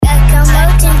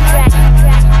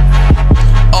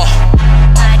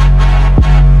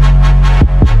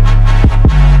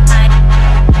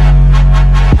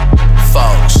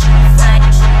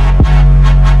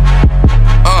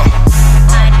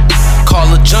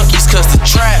junkies cause the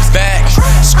trap back.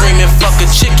 Screaming fuck a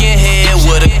chicken head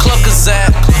with a clucker's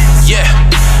at. Yeah,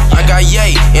 I got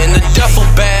yay in the duffel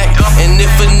bag. And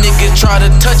if a nigga try to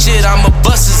touch it, I'ma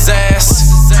bust his ass.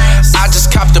 I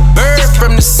just copped a bird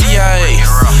from the CIA.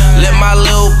 Let my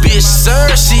little bitch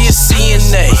serve, she a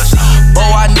CNA.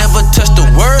 Oh, I never touched the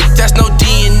word, that's no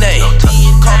DNA.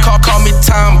 Call me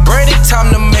Tom Brady, time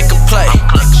to make a play.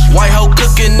 White hoe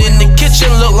cooking in the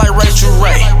kitchen, look like Rachel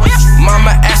Ray.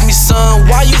 Mama asked me, son,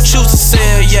 why you choose to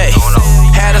sell yay?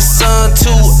 Had a son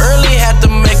too early, had to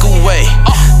make a way.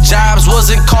 Jobs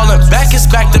wasn't calling back, it's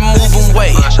back to moving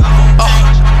weight.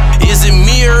 Is it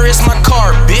me or is my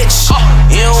car, bitch?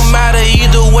 It don't matter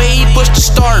either way, he push the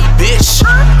start, bitch.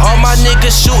 All my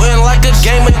niggas shooting like a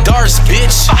game of darts,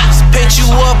 bitch. Paint you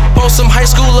up on some high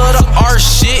school of the art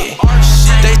shit.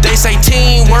 They say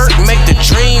teamwork, make the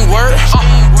dream work.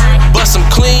 But some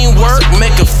clean work,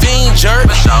 make a fiend jerk.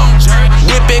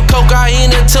 Whipping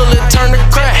cocaine until it turn to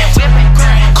crack.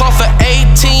 Call for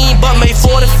 18, but made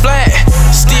 40 flat.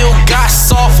 Still got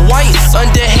soft white,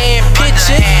 underhand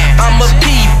pitching. I'm a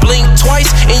P, blink twice,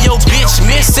 and your bitch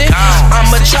missing. I'm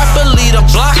a trapper, lead a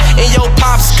block, and your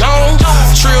pop's gone.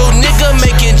 Trill nigga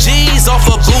making G's off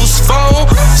a boost phone.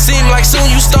 Seem like soon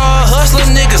you start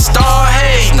hustling, niggas start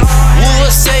hating.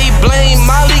 Would say blame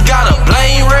Molly, gotta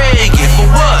blame Reagan. For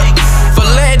what? For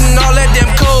letting all that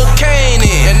damn cocaine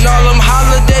in. And all them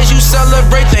holidays you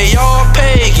celebrate, they all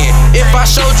pagan. If I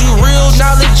showed you real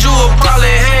knowledge, you would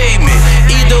probably hate me.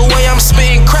 Either way, I'm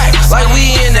spitting crack like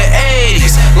we in the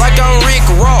 80s. Like I'm Rick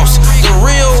Ross, the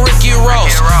real Ricky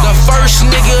Ross. The first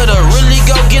nigga to really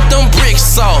go get them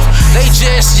bricks off. They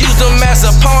just used him as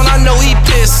a pawn, I know he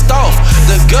pissed off.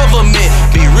 The government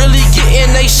be really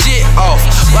getting they shit off.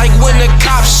 Like when the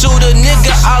cops shoot a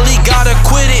nigga, Ali gotta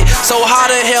quit it. So how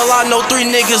the hell I know 3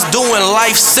 niggas doing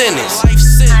life sentence?